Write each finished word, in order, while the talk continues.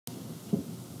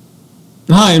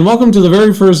Hi, and welcome to the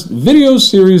very first video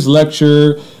series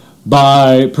lecture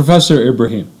by Professor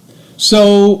Ibrahim.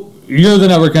 So, you're the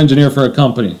network engineer for a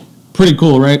company. Pretty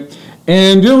cool, right?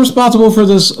 And you're responsible for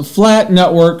this flat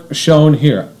network shown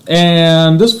here.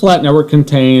 And this flat network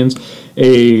contains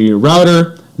a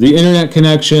router, the internet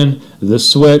connection, the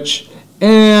switch,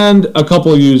 and a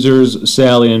couple users,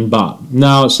 Sally and Bob.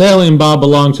 Now, Sally and Bob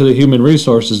belong to the Human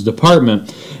Resources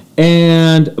Department.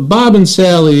 And Bob and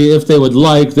Sally, if they would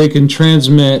like, they can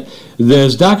transmit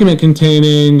this document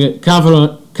containing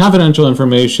confidential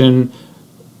information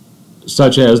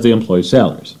such as the employee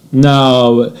salaries.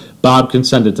 Now, Bob can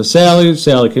send it to Sally,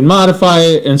 Sally can modify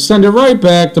it and send it right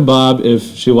back to Bob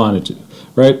if she wanted to,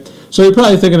 right? So you're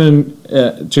probably thinking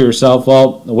to yourself,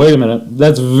 well, wait a minute,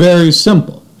 that's very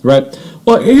simple, right?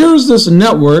 Well, here's this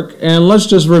network, and let's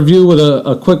just review what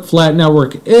a quick flat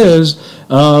network is.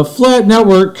 A flat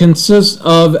network consists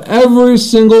of every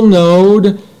single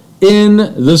node in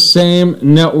the same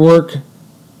network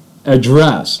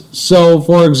address. So,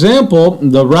 for example,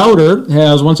 the router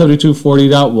has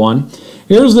 172.40.1.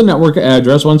 Here's the network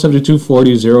address,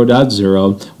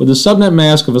 172.40.0.0, with a subnet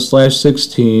mask of a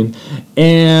 /16,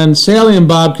 and Sally and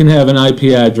Bob can have an IP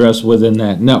address within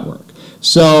that network.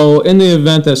 So in the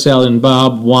event that Sally and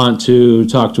Bob want to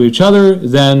talk to each other,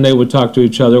 then they would talk to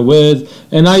each other with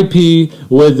an IP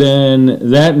within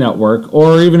that network,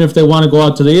 or even if they want to go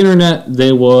out to the internet,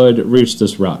 they would reach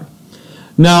this router.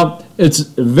 Now, it's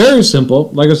very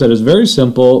simple. Like I said, it's very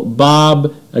simple.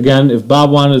 Bob, again, if Bob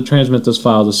wanted to transmit this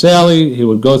file to Sally, he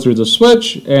would go through the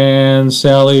switch, and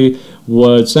Sally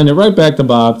would send it right back to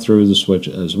Bob through the switch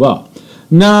as well.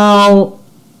 Now,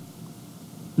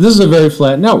 this is a very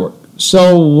flat network.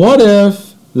 So what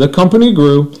if the company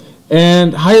grew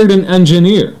and hired an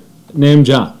engineer named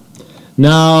John?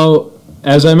 Now,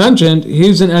 as I mentioned,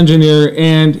 he's an engineer,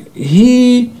 and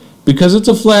because it's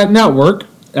a flat network,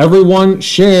 everyone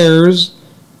shares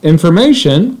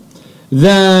information,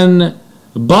 then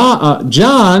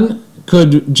John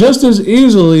could just as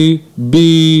easily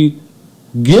be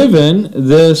given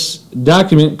this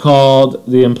document called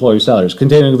the employee salaries,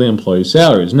 containing the employee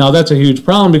salaries. Now, that's a huge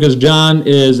problem because John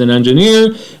is an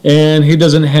engineer and he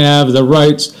doesn't have the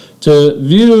rights to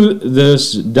view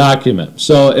this document.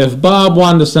 So if Bob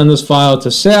wanted to send this file to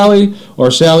Sally,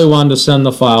 or Sally wanted to send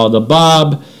the file to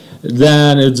Bob,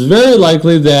 then it's very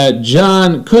likely that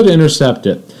John could intercept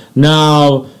it.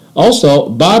 Now, also,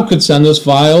 Bob could send this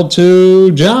file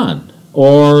to John,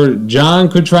 or John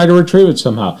could try to retrieve it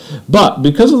somehow. But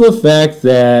because of the fact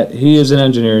that he is an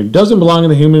engineer, doesn't belong in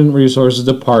the Human Resources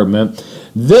Department,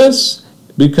 this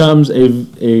becomes a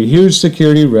huge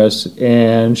security risk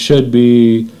and should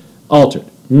be altered.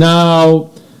 Now,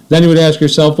 then you would ask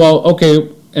yourself, well, okay,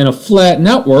 in a flat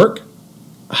network,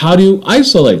 how do you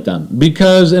isolate them?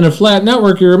 Because in a flat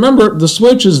network, you remember, the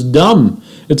switch is dumb.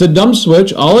 It's a dumb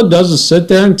switch. All it does is sit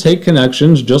there and take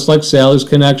connections, just like Sally's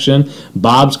connection,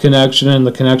 Bob's connection, and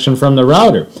the connection from the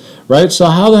router, right? So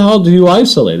how the hell do you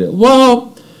isolate it?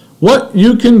 Well, what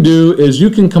you can do is you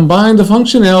can combine the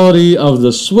functionality of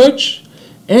the switch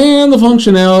and the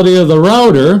functionality of the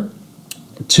router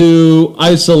to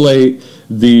isolate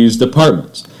these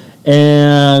departments.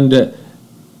 And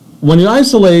when you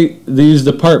isolate these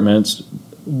departments,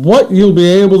 what you'll be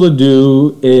able to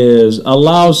do is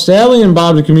allow Sally and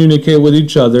Bob to communicate with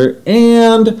each other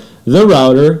and the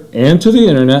router and to the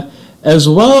internet, as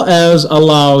well as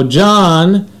allow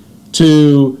John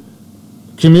to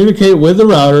communicate with the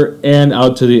router and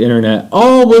out to the internet,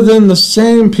 all within the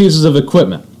same pieces of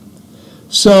equipment.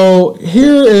 So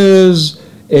here is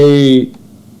a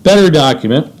better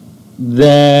document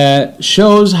that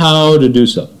shows how to do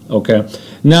so, okay?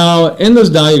 Now, in this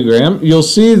diagram, you'll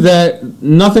see that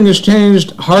nothing has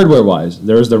changed hardware-wise.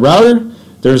 There's the router,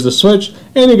 there's the switch,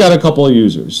 and you got a couple of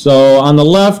users. So on the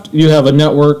left, you have a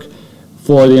network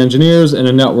for the engineers and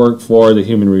a network for the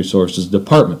Human Resources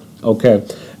Department. Okay.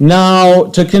 Now,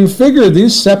 to configure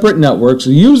these separate networks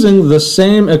using the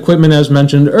same equipment as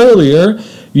mentioned earlier,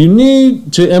 you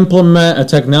need to implement a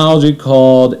technology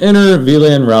called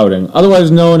Inter-VLAN routing,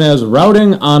 otherwise known as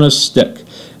routing on a stick.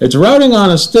 It's routing on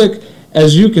a stick.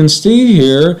 As you can see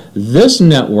here, this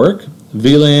network,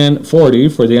 VLAN 40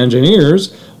 for the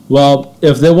engineers, well,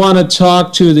 if they want to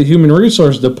talk to the Human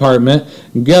Resource Department,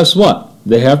 guess what?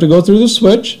 They have to go through the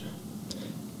switch.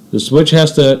 The switch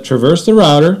has to traverse the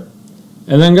router.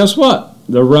 And then guess what?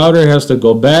 The router has to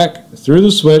go back through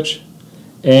the switch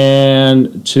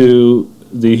and to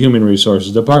the Human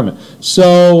Resources Department.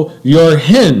 So you're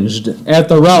hinged at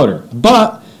the router.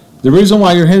 But the reason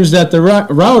why you're hinged at the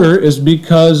router is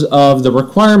because of the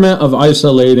requirement of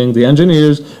isolating the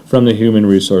engineers from the Human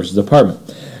Resources Department.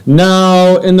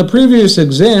 Now, in the previous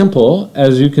example,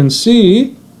 as you can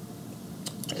see,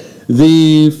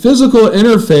 the physical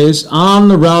interface on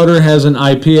the router has an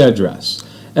IP address.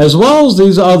 As well as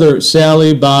these other,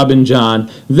 Sally, Bob, and John,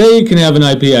 they can have an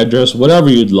IP address, whatever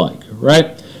you'd like,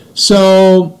 right?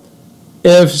 So,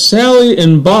 if Sally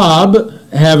and Bob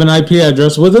have an IP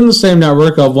address within the same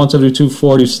network of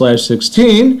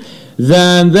 172.40/16,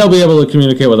 then they'll be able to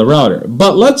communicate with the router.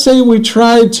 But let's say we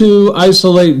try to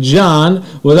isolate John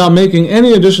without making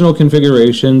any additional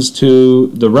configurations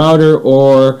to the router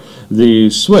or the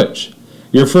switch.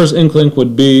 Your first inkling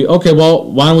would be, okay, well,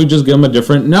 why don't we just give him a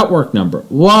different network number?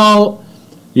 Well,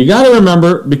 you got to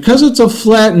remember, because it's a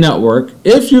flat network,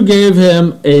 if you gave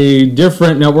him a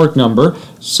different network number,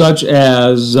 such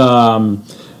as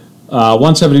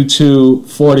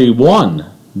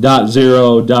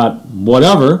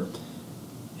 172.41.0.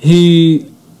 he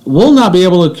will not be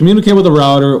able to communicate with the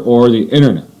router or the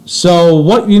internet. So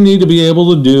what you need to be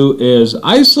able to do is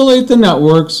isolate the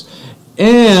networks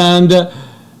and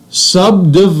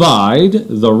subdivide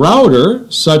the router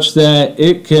such that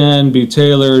it can be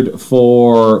tailored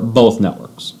for both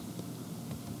networks.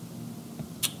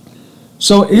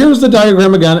 So here's the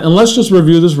diagram again, and let's just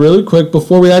review this really quick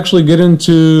before we actually get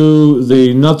into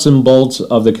the nuts and bolts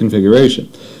of the configuration.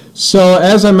 So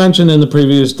as I mentioned in the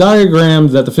previous diagram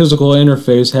that the physical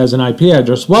interface has an IP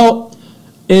address. Well,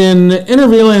 in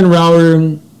Inter-VLAN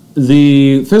routing,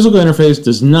 the physical interface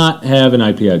does not have an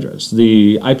IP address.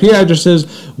 The IP addresses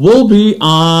will be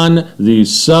on the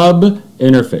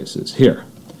sub-interfaces here.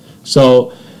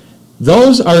 So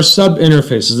those are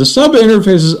sub-interfaces. The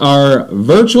sub-interfaces are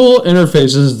virtual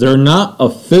interfaces. They're not a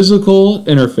physical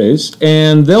interface,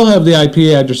 and they'll have the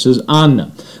IP addresses on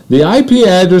them. The IP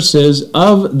addresses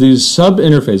of these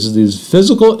sub-interfaces, these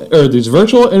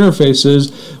virtual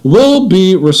interfaces, will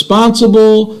be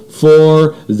responsible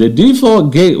for the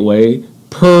default gateway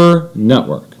per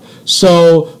network.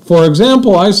 So, for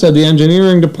example, I said the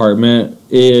engineering department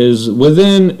is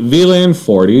within VLAN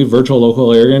 40, Virtual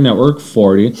Local Area Network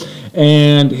 40,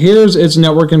 and here's its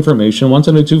network information,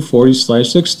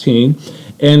 172.40/16,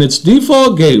 and its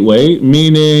default gateway,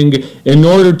 meaning in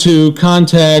order to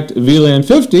contact VLAN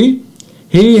 50,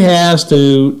 he has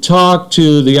to talk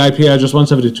to the IP address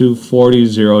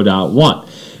 172.40.0.1.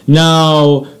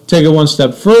 Now, take it one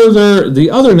step further,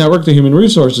 the other network, the Human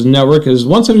Resources Network, is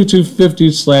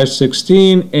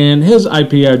 172.50/16, and his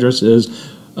IP address is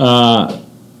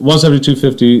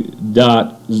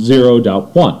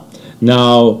 172.50.0.1.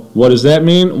 Now, what does that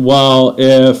mean? Well,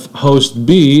 if host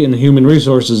B in the Human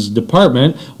Resources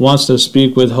Department wants to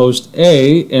speak with host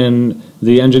A in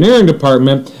the Engineering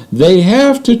Department, they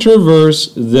have to traverse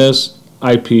this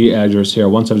IP address here,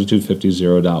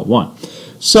 172.50.0.1.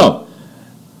 So,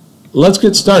 let's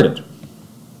get started.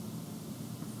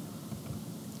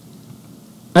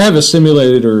 I have a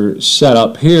simulator set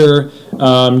up here.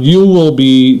 You will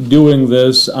be doing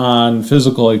this on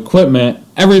physical equipment.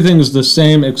 Everything is the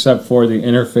same except for the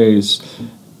interface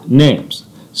names.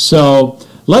 So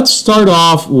let's start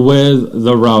off with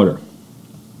the router.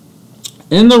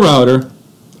 In the router,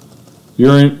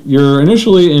 you're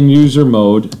initially in user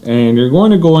mode, and you're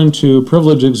going to go into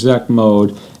privilege exec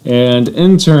mode, and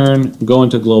in turn go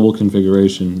into global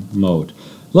configuration mode.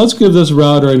 Let's give this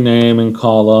router a name and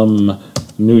call them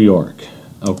New York.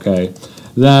 Okay.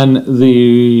 Then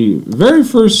the very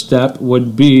first step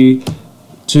would be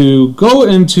to go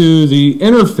into the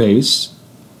interface,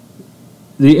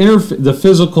 the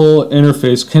physical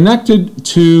interface connected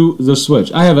to the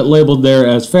switch. I have it labeled there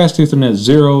as Fast Ethernet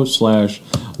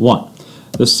 0/1.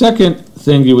 The second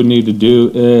thing you would need to do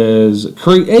is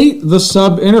create the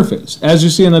sub interface. As you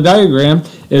see in the diagram,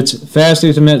 it's Fast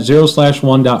Ethernet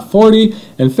 0/1.40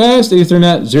 and Fast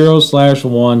Ethernet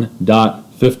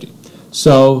 0/1.50.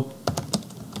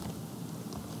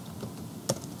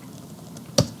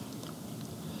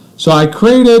 So I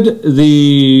created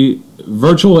the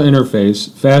virtual interface,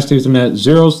 Fast Ethernet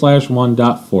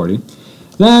 0/1.40.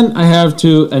 Then I have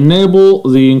to enable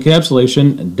the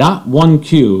encapsulation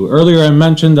 .1Q. Earlier I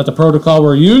mentioned that the protocol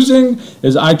we're using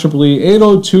is IEEE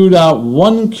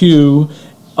 802.1Q,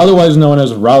 otherwise known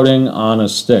as routing on a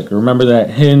stick. Remember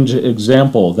that hinge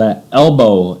example, that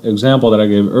elbow example that I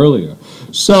gave earlier.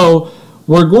 So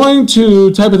we're going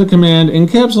to type in the command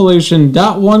encapsulation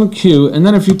 .1Q, and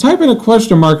then if you type in a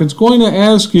question mark, it's going to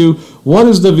ask you, what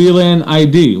is the VLAN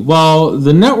ID? Well,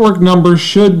 the network number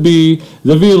should be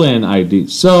the VLAN ID.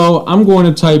 So I'm going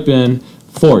to type in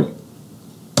 40.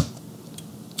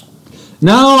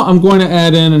 Now I'm going to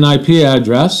add in an IP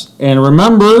address, and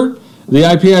remember, the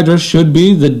IP address should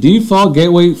be the default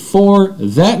gateway for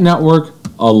that network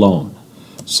alone.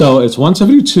 So it's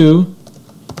 172.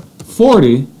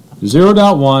 40,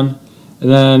 0.1, and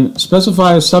then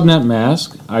specify a subnet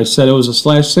mask. I said it was a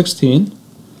 /16.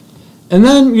 And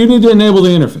then you need to enable the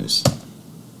interface.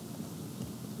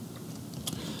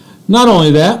 Not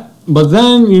only that, but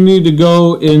then you need to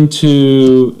go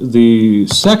into the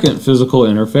second physical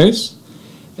interface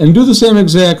and do the same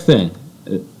exact thing.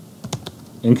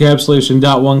 Encapsulation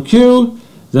 .1q,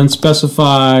 then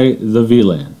specify the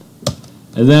VLAN.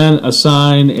 And then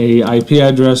assign a IP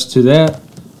address to that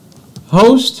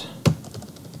host.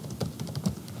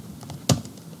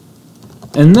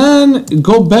 And then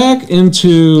go back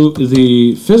into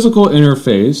the physical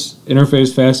interface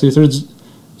fastEther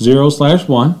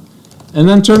 0/1, and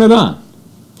then turn it on.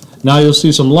 Now you'll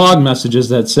see some log messages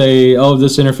that say, oh,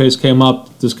 this interface came up,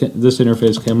 this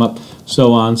interface came up,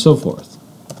 so on and so forth.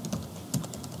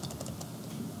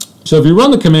 So if you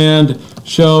run the command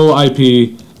show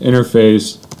IP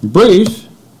interface brief,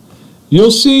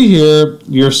 you'll see here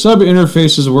your sub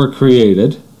interfaces were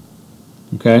created,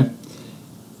 okay?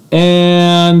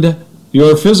 And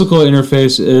your physical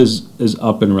interface is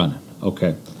up and running.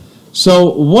 Okay. So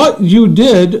what you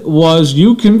did was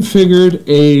you configured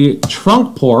a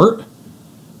trunk port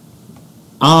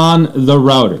on the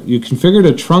router. You configured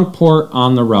a trunk port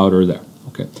on the router there.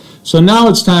 Okay. So now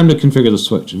it's time to configure the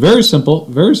switch. Very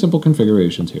simple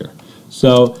configurations here.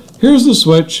 So here's the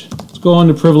switch. Let's go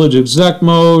into privilege exec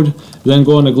mode, then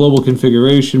go into global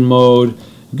configuration mode.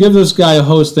 Give this guy a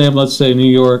host name, let's say New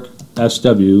York.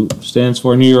 SW stands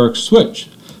for New York switch.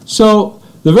 So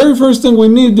the very first thing we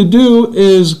need to do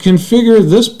is configure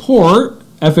this port,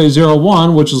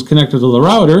 FA01, which is connected to the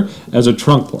router, as a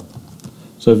trunk port.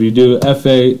 So if you do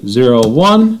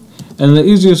FA01, and the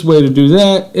easiest way to do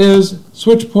that is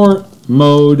switch port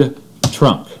mode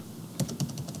trunk.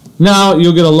 Now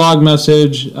you'll get a log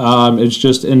message. It's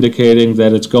just indicating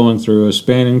that it's going through a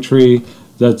spanning tree.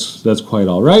 That's quite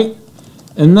all right.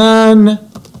 And then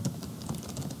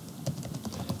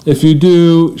if you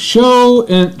do show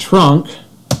int trunk,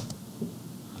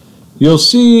 you'll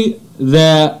see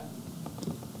that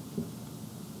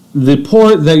the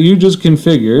port that you just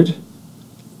configured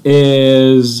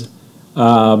is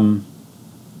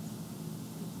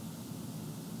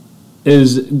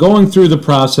going through the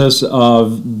process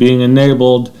of being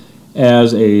enabled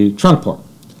as a trunk port.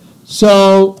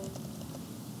 So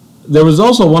there was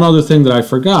also one other thing that I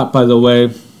forgot, by the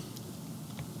way.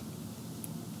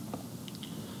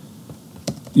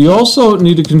 You also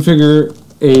need to configure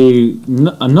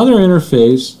another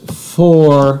interface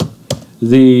for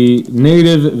the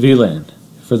native VLAN,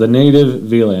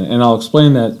 and I'll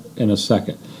explain that in a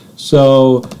second.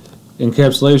 So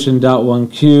encapsulation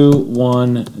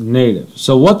 .1q1 native.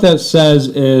 So what that says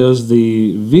is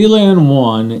the VLAN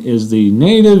 1 is the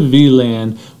native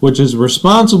VLAN, which is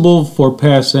responsible for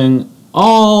passing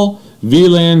all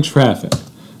VLAN traffic.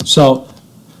 So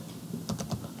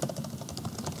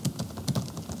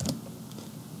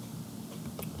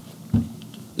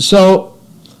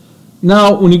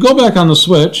now when you go back on the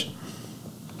switch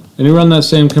and you run that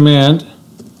same command,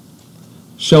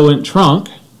 show int trunk,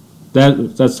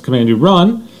 that's the command you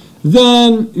run,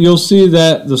 then you'll see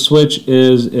that the switch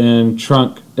is in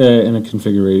trunking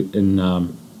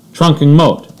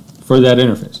mode for that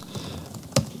interface.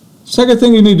 Second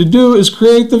thing you need to do is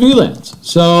create the VLANs.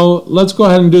 So let's go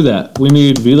ahead and do that. We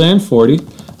need VLAN 40.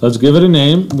 Let's give it a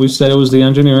name. We said it was the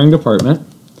engineering department.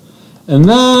 And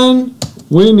then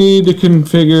we need to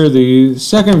configure the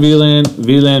second VLAN,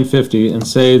 VLAN 50, and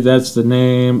say that's the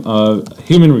name of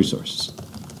human resources.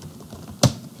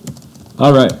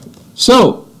 All right,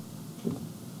 so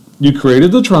you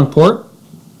created the trunk port,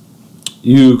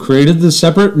 you created the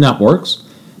separate networks.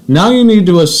 Now you need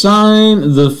to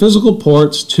assign the physical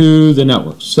ports to the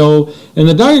network. So in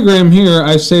the diagram here,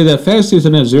 I say that fast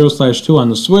Ethernet 0/2 on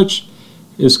the switch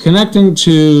is connecting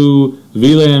to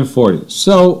VLAN 40.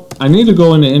 So I need to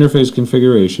go into interface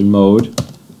configuration mode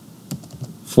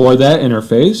for that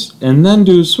interface and then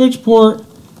do switch port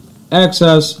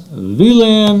access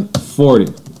VLAN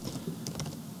 40.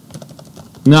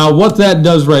 Now what that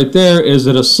does right there is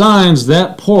it assigns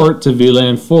that port to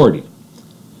VLAN 40.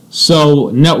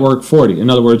 So network 40, in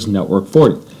other words network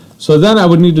 40. So then I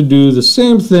would need to do the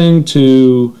same thing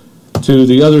to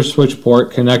the other switch port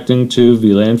connecting to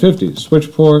VLAN 50.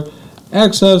 Switch port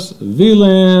access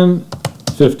VLAN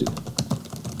 50.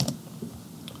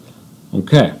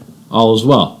 Okay, all is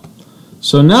well.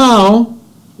 So now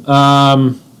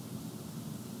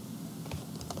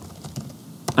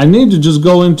I need to just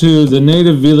go into the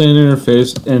native VLAN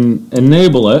interface and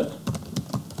enable it,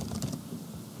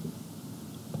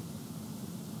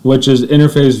 which is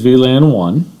interface VLAN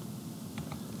 1.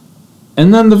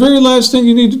 And then the very last thing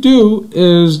you need to do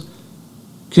is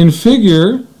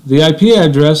configure the IP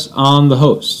address on the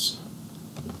hosts.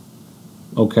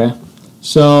 Okay,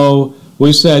 so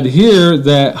we said here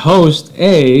that host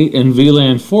A in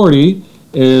VLAN 40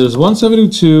 is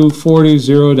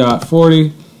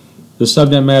 172.40.40. The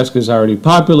subnet mask is already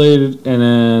populated, and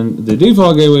then the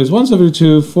default gateway is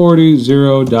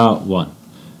 172.40.0.1.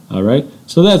 All right,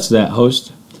 so that's that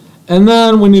host. And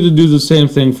then we need to do the same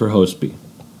thing for host B.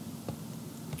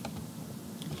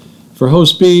 For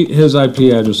host B, his IP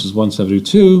address is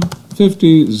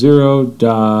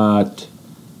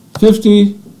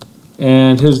 172.50.0.50,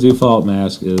 and his default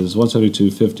mask is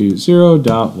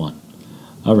 172.50.0.1.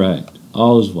 All right,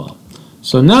 all is well.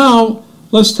 So now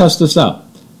let's test this out.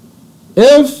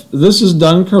 If this is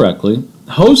done correctly,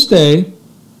 host A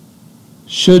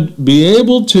should be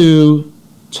able to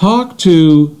talk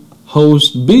to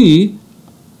host B,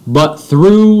 but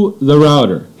through the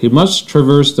router. He must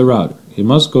traverse the router. He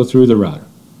must go through the router.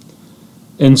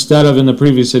 Instead of in the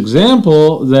previous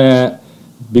example that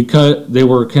because they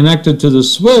were connected to the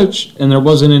switch and there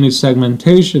wasn't any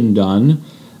segmentation done,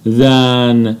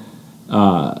 then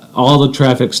all the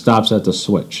traffic stops at the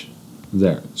switch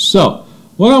there. So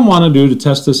what I want to do to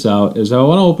test this out is I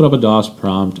want to open up a DOS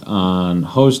prompt on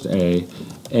host A,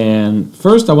 and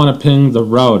first I want to ping the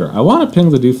router. I want to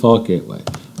ping the default gateway.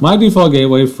 My default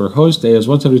gateway for host A is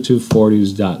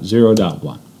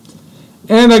 172.40.0.1.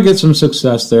 And I get some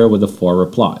success there with the 4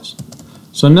 replies.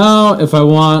 So now if I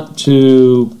want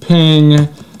to ping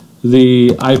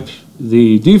the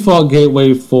default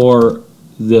gateway for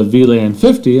the VLAN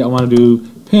 50, I want to do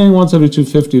ping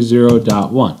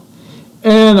 172.50.0.1.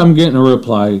 And I'm getting a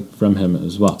reply from him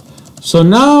as well. So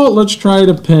now let's try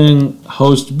to ping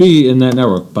host B in that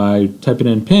network by typing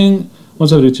in ping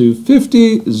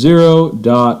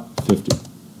 172.50.0.50.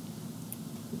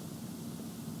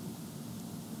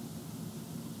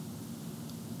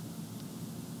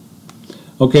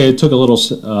 Okay, it took a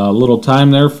little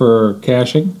time there for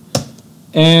caching,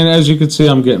 and as you can see,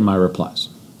 I'm getting my replies.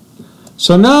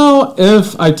 So now,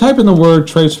 if I type in the word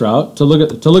traceroute to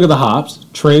look at the hops,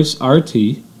 trace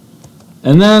RT,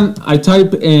 and then I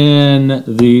type in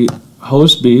the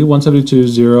host B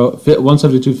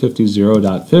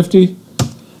 172.50.0.50,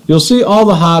 you'll see all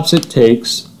the hops it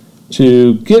takes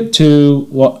to get to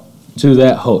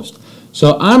that host.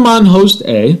 So I'm on host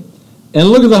A. And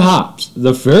look at the hops.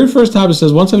 The very first hop, it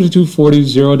says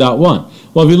 172.40.0.1.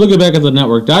 Well, if you look back at the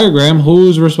network diagram,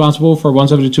 who's responsible for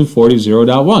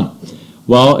 172.40.0.1?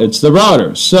 Well, it's the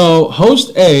router. So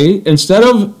host A, instead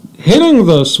of hitting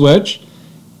the switch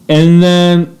and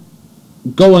then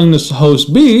going to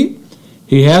host B,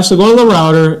 he has to go to the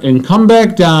router and come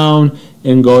back down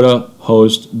and go to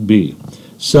host B.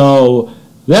 So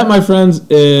that, my friends,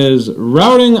 is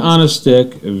routing on a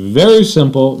stick. Very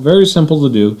simple to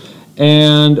do.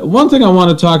 And one thing I want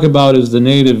to talk about is the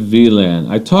native VLAN.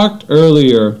 I talked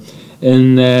earlier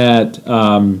in that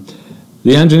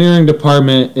the engineering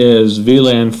department is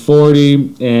VLAN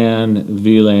 40 and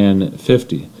VLAN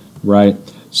 50, right?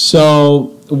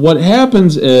 So what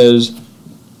happens is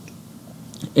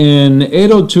in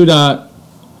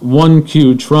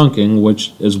 802.1q trunking,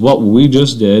 which is what we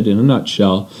just did in a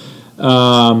nutshell,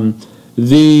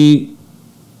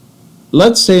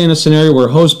 let's say in a scenario where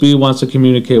host B wants to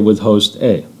communicate with host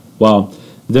A. Well,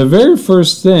 the very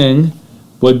first thing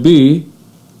would be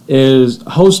is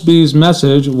host B's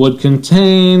message would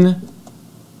contain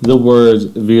the words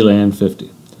VLAN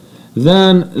 50.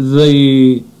 Then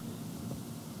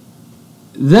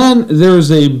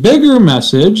there's a bigger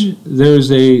message. There's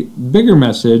a bigger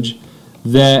message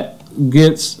that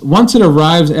gets, once it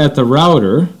arrives at the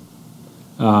router,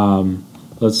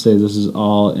 let's say this is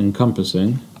all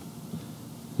encompassing.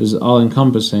 This is all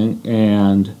encompassing,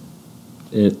 and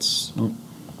it's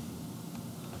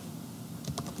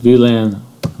VLAN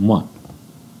 1.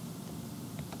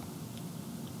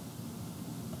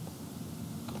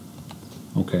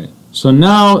 Okay, so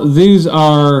now these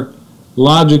are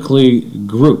logically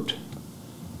grouped.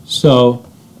 So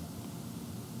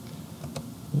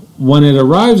when it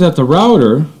arrives at the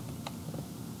router,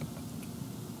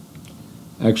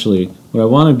 actually, what I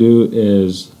want to do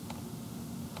is,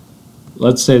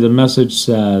 let's say the message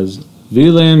says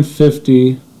VLAN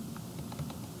 50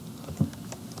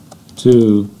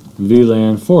 to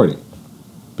VLAN 40.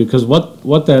 Because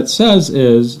what that says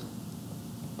is,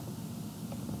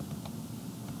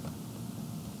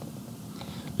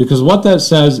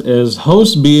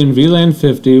 host B in VLAN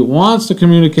 50 wants to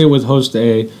communicate with host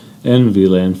A in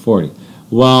VLAN 40.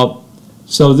 Well,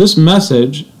 so this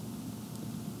message,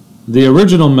 the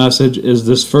original message is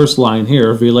this first line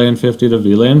here, VLAN 50 to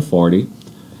VLAN 40,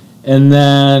 and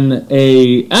then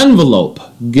a envelope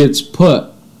gets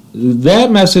put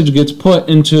that message gets put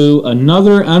into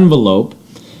another envelope,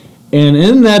 and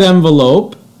in that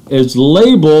envelope is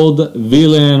labeled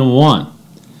VLAN 1.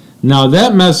 Now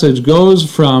that message goes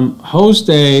from host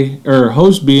A or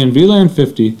host B in VLAN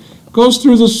 50, goes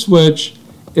through the switch,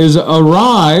 is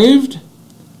arrived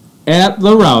at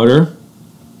the router.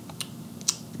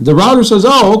 The router says,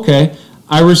 oh, okay,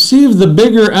 I received the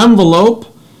bigger envelope.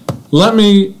 Let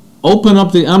me open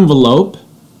up the envelope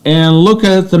and look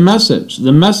at the message.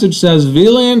 The message says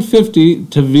VLAN 50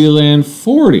 to VLAN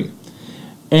 40.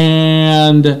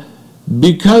 And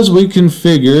because we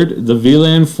configured the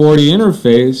VLAN 40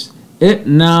 interface, it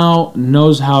now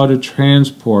knows how to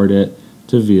transport it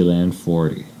to VLAN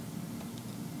 40.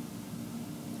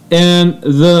 And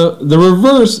the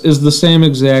reverse is the same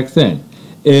exact thing.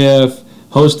 If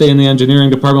host A in the engineering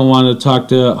department wanted to talk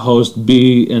to host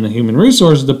B in the human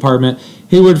resources department,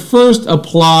 he would first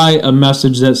apply a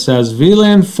message that says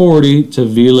VLAN 40 to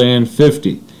VLAN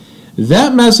 50.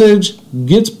 That message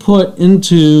gets put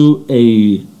into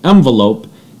an envelope,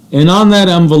 and on that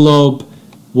envelope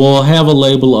will have a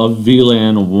label of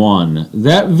VLAN 1.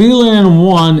 That VLAN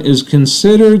 1 is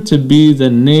considered to be the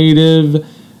native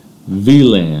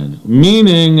VLAN,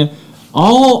 meaning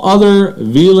all other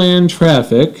VLAN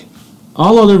traffic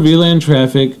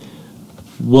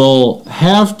will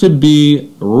have to be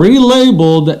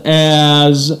relabeled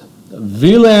as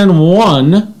VLAN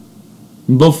 1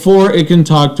 before it can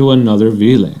talk to another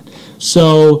VLAN.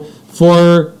 So,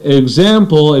 for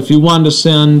example, if you wanted to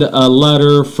send a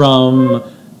letter from,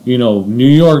 New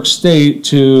York State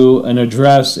to an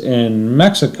address in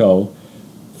Mexico,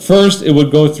 first it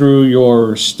would go through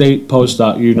your state post,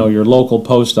 your local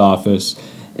post office,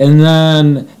 and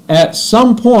then at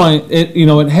some point it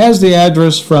has the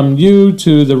address from you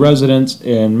to the residents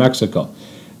in Mexico.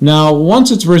 Now, once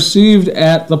it's received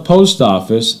at the post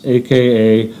office,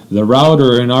 aka the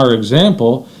router in our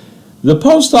example, the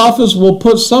post office will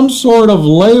put some sort of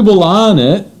label on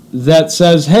it that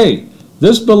says, hey,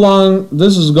 this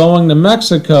is going to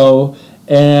Mexico,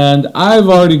 and I've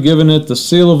already given it the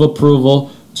seal of approval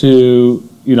to,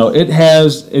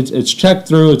 it's checked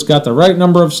through, it's got the right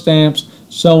number of stamps,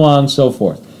 so on and so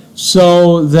forth.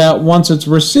 So that once it's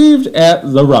received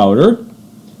at the router,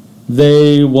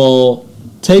 they will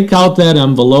take out that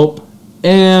envelope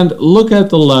and look at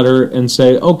the letter and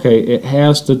say, okay, it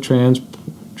has to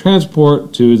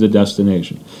transport to the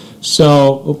destination.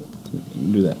 So,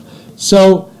 do that.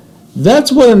 So,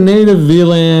 that's what a native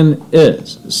VLAN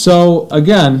is. So,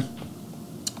 again,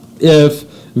 if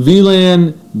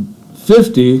VLAN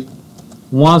 50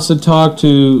 wants to talk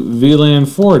to VLAN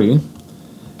 40,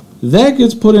 that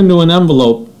gets put into an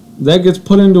envelope. That gets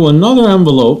put into another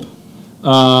envelope,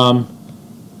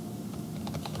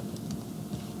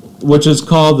 which is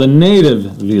called the native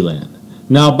VLAN.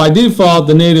 Now, by default,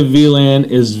 the native VLAN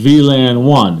is VLAN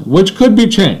 1, which could be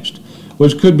changed.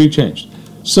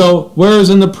 So, whereas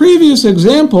in the previous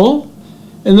example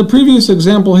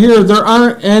here, there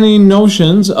aren't any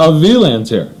notions of VLANs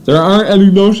here. There aren't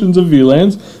any notions of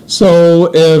VLANs.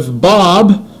 So, if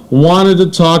Bob wanted to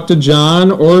talk to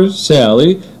John or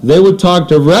Sally, they would talk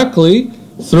directly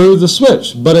through the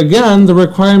switch. But again, the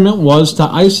requirement was to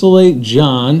isolate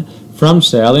John from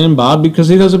Sally and Bob because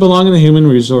he doesn't belong in the human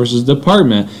resources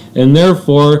department, and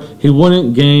therefore he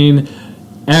wouldn't gain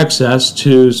access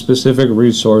to specific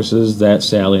resources that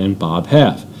Sally and Bob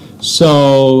have.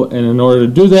 So, and in order to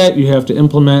do that, you have to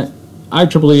implement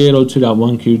IEEE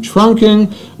 802.1q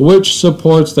trunking, which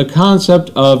supports the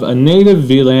concept of a native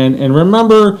VLAN. And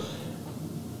remember,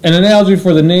 an analogy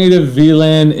for the native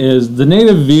VLAN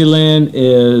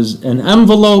is an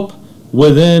envelope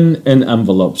within an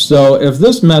envelope. So if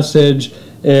this message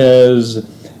is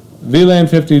VLAN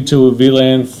 50 to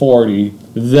VLAN 40,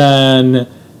 then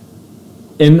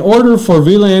in order for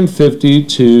VLAN 50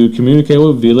 to communicate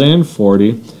with VLAN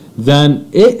 40, then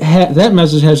that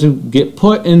message has to get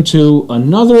put into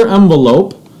another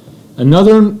envelope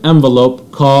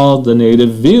called the native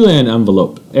VLAN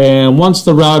envelope. And once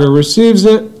the router receives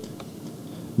it,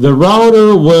 the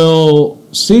router will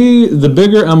see the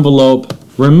bigger envelope,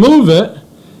 remove it,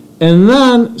 and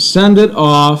then send it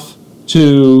off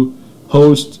to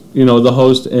the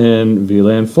host in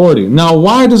VLAN 40. Now,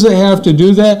 why does it have to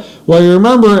do that? Well, you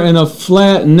remember, in a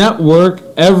flat network,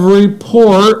 every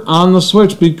port on the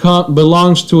switch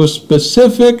belongs to a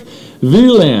specific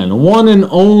VLAN, one and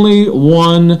only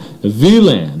one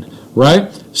VLAN,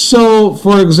 right? So,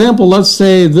 for example, let's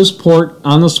say this port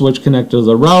on the switch connected to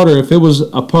the router. If it was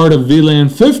a part of VLAN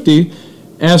 50,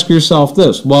 ask yourself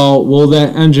this: well, will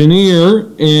that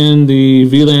engineer in the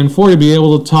VLAN 40 be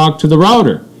able to talk to the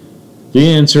router? The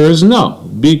answer is no,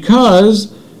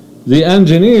 because the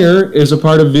engineer is a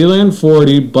part of VLAN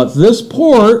 40, but this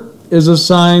port is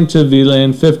assigned to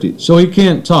VLAN 50, so he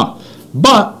can't talk.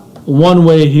 But one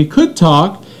way he could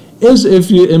talk is if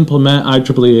you implement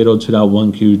IEEE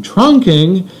 802.1q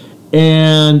trunking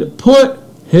and put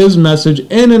his message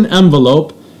in an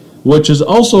envelope, which is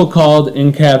also called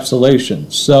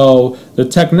encapsulation. So the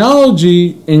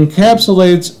technology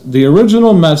encapsulates the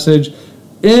original message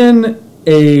in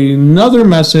another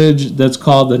message that's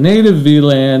called the native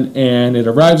VLAN, and it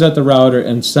arrives at the router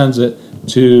and sends it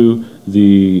to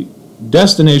the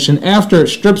destination after it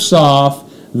strips off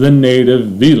the native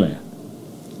VLAN.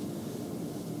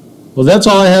 Well, that's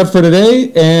all I have for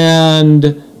today, and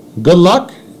good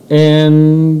luck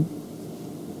and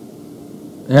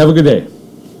have a good day.